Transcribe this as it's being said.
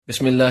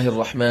بسم الله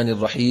الرحمن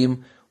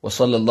الرحيم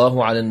وصلى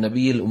الله على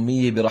النبي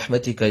الأمي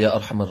برحمتك يا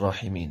أرحم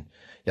الراحمين.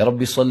 يا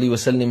رب صل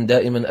وسلم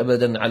دائما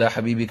أبدا على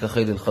حبيبك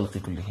خير الخلق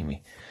كلهم.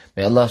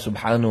 May Allah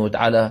subhanahu wa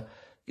ta'ala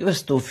give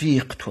us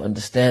tawfiq to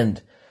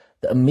understand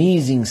the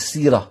amazing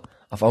seerah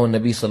of our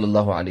Nabi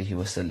sallallahu alayhi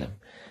wasallam,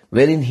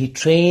 wherein he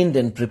trained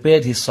and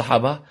prepared his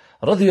Sahaba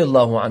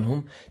radiyallahu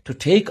anhum to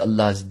take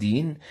Allah's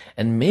deen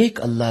and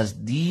make Allah's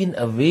deen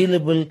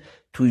available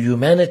to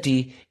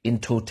humanity in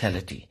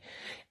totality,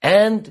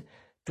 and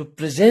to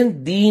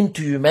present deen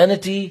to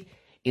humanity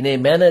in a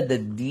manner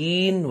that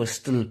deen was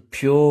still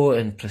pure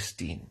and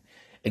pristine,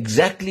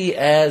 exactly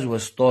as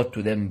was taught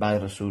to them by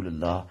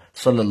Rasulullah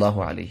sallallahu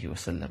alaihi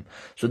wasallam.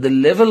 So the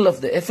level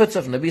of the efforts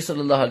of Nabi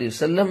sallallahu alaihi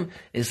wasallam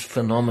is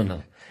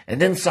phenomenal. And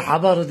then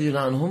Sahaba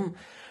radiyallahu anhum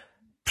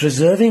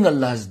preserving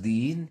Allah's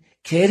deen,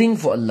 caring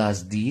for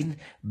Allah's deen,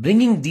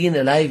 bringing deen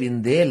alive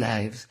in their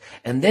lives,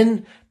 and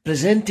then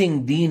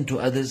presenting deen to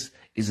others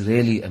is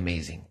really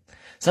amazing.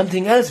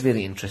 Something else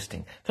very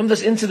interesting. From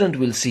this incident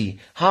we'll see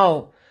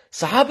how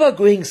Sahaba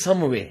going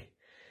somewhere,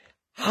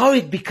 how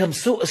it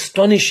becomes so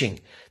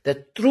astonishing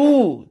that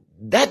through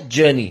that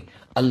journey,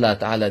 Allah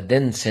Ta'ala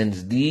then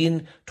sends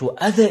deen to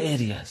other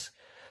areas.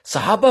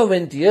 Sahaba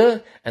went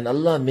here and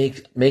Allah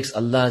makes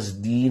Allah's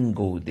deen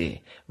go there.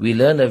 We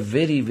learn a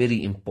very,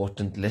 very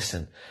important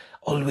lesson.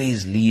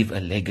 Always leave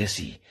a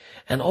legacy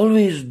and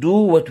always do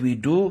what we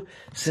do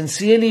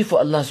sincerely for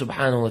Allah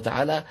subhanahu wa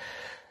ta'ala.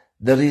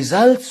 The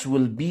results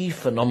will be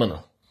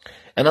phenomenal.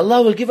 And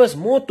Allah will give us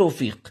more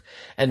tawfiq.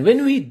 And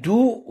when we do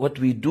what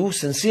we do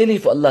sincerely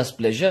for Allah's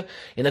pleasure,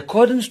 in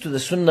accordance to the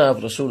sunnah of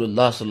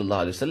Rasulullah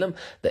sallallahu alaihi wasallam,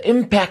 the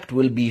impact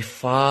will be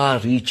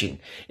far-reaching.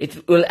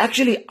 It will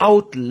actually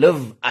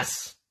outlive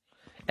us,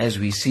 as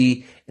we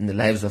see in the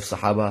lives of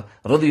Sahaba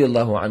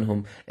radiyallahu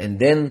anhum, and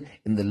then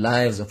in the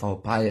lives of our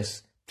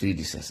pious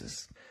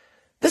predecessors.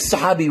 This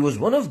Sahabi was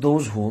one of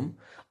those whom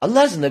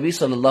Allah's Nabi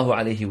sallallahu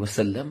alaihi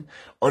wasallam,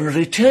 on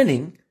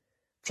returning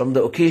from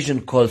the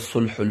occasion called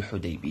Sulhul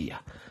Hudaybiyah.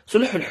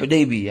 Sulhul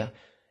Hudaybiyah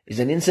is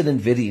an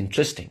incident very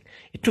interesting.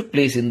 It took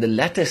place in the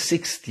latter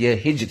 6th year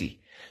Hijri.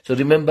 So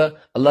remember,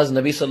 Allah's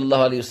Nabi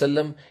sallallahu alayhi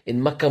wasallam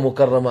in Makkah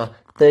Mukarramah,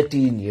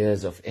 13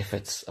 years of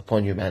efforts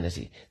upon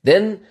humanity.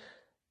 Then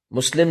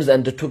Muslims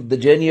undertook the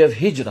journey of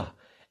Hijrah.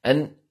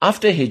 And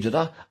after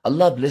Hijrah,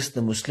 Allah blessed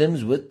the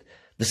Muslims with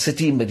the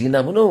city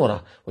Medina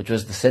Munawwara, which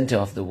was the center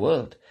of the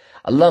world.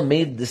 Allah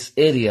made this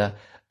area,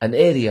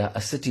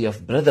 a city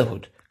of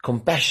brotherhood,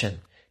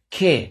 compassion,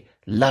 care,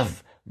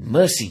 love,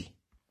 mercy.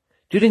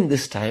 During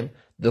this time,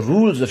 the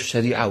rules of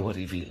Sharia were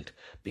revealed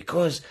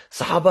because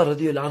Sahaba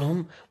radiyallahu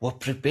anhum were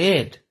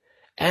prepared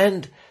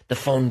and the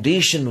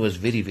foundation was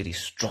very, very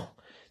strong.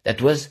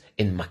 That was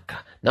in Makkah.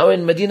 Now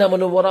in Medina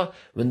Munawwara,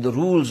 when the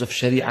rules of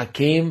Sharia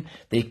came,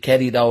 they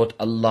carried out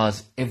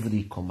Allah's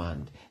every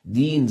command,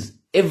 Deen's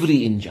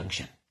every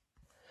injunction.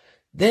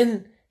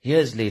 Then,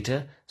 years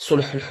later,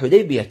 Sulh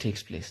al-Hudaybiyah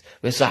takes place,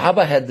 where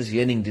Sahaba had this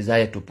yearning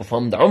desire to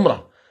perform the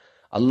Umrah.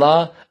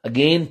 Allah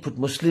again put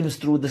Muslims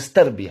through this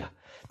tarbiyah,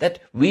 that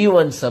we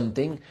want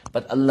something,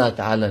 but Allah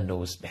Ta'ala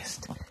knows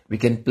best. We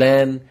can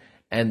plan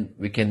and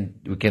we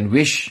can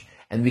wish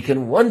and we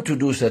can want to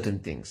do certain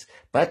things.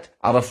 But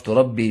عرفت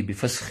ربي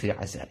بفسخ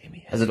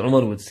عزائمي. Hazrat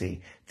Umar would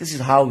say, this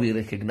is how we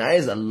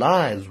recognize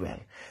Allah as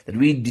well. That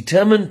we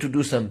determine to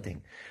do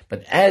something.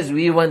 But as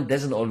we want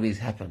doesn't always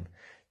happen.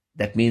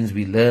 That means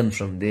we learn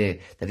from there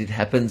that it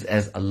happens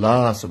as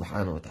Allah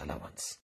subhanahu wa ta'ala wants.